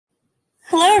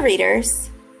Hello, readers.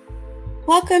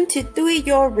 Welcome to Thui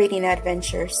Your Reading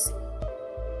Adventures.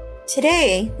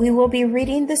 Today, we will be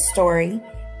reading the story,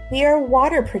 We Are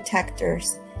Water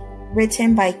Protectors,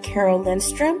 written by Carole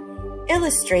Lindstrom,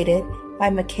 illustrated by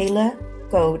Michaela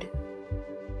Goad.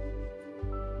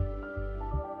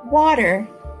 Water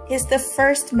is the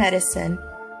first medicine,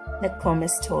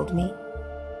 Nokomis told me.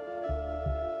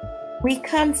 We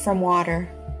come from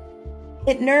water.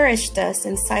 It nourished us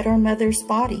inside our mother's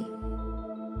body,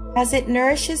 as it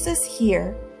nourishes us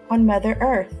here on Mother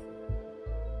Earth.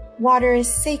 Water is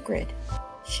sacred,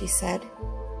 she said.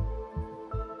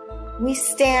 We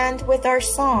stand with our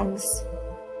songs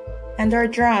and our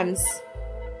drums.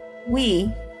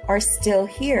 We are still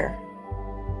here.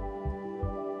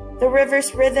 The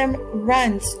river's rhythm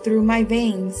runs through my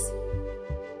veins,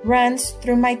 runs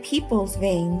through my people's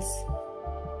veins.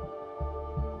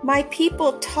 My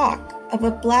people talk of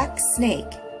a black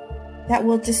snake that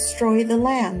will destroy the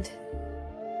land,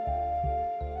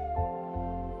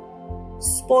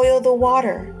 spoil the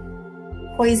water,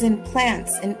 poison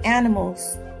plants and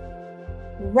animals,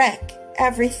 wreck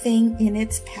everything in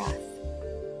its path.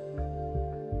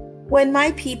 When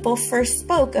my people first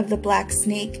spoke of the black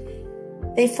snake,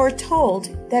 they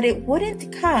foretold that it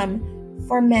wouldn't come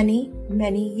for many,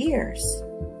 many years.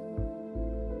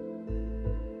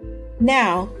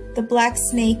 Now the black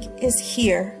snake is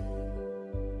here.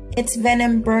 Its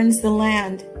venom burns the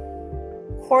land,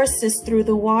 courses through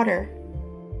the water,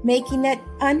 making it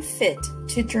unfit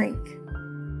to drink.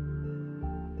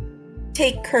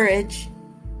 Take courage.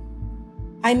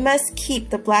 I must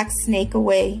keep the black snake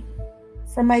away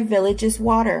from my village's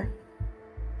water.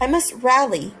 I must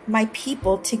rally my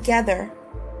people together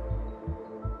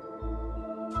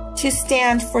to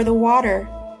stand for the water,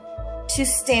 to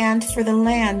stand for the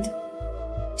land,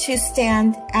 to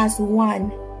stand as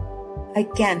one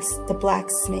against the black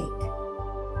snake.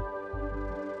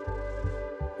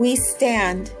 We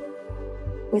stand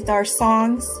with our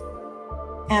songs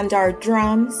and our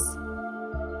drums.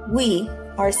 We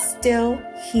are still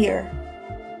here.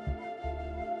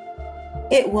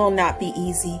 It will not be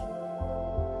easy.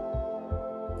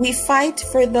 We fight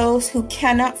for those who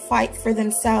cannot fight for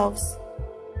themselves,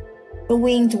 the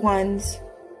winged ones,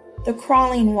 the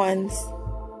crawling ones,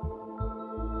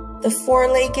 the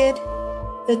four-legged,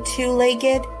 the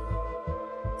two-legged,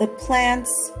 the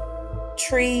plants,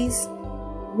 trees,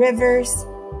 rivers,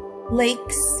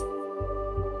 lakes,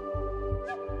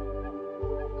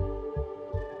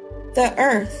 the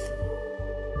earth.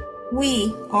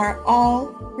 We are all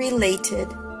related.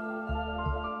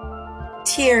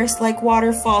 Tears like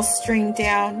waterfalls stream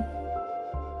down,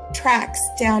 tracks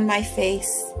down my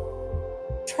face,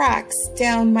 tracks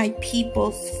down my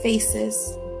people's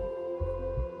faces.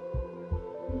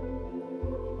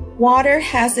 Water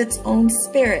has its own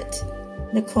spirit,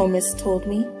 Nokomis told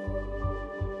me.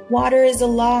 Water is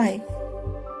alive.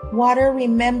 Water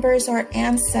remembers our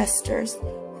ancestors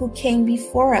who came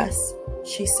before us,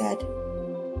 she said.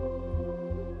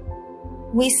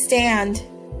 We stand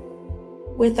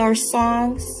with our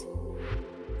songs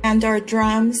and our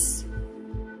drums.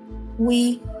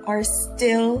 We are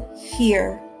still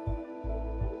here.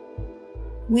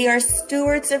 We are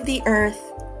stewards of the earth.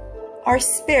 Our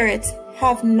spirits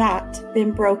have not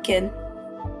been broken.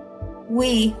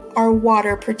 We are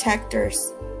water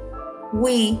protectors.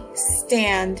 We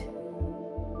stand.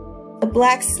 The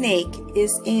black snake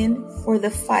is in for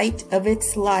the fight of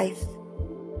its life.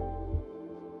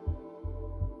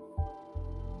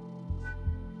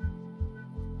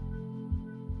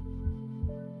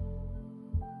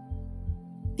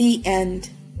 The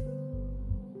end.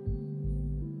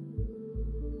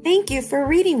 Thank you for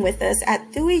reading with us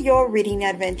at Thui Your Reading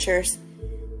Adventures.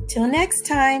 Till next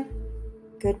time,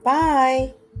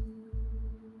 goodbye.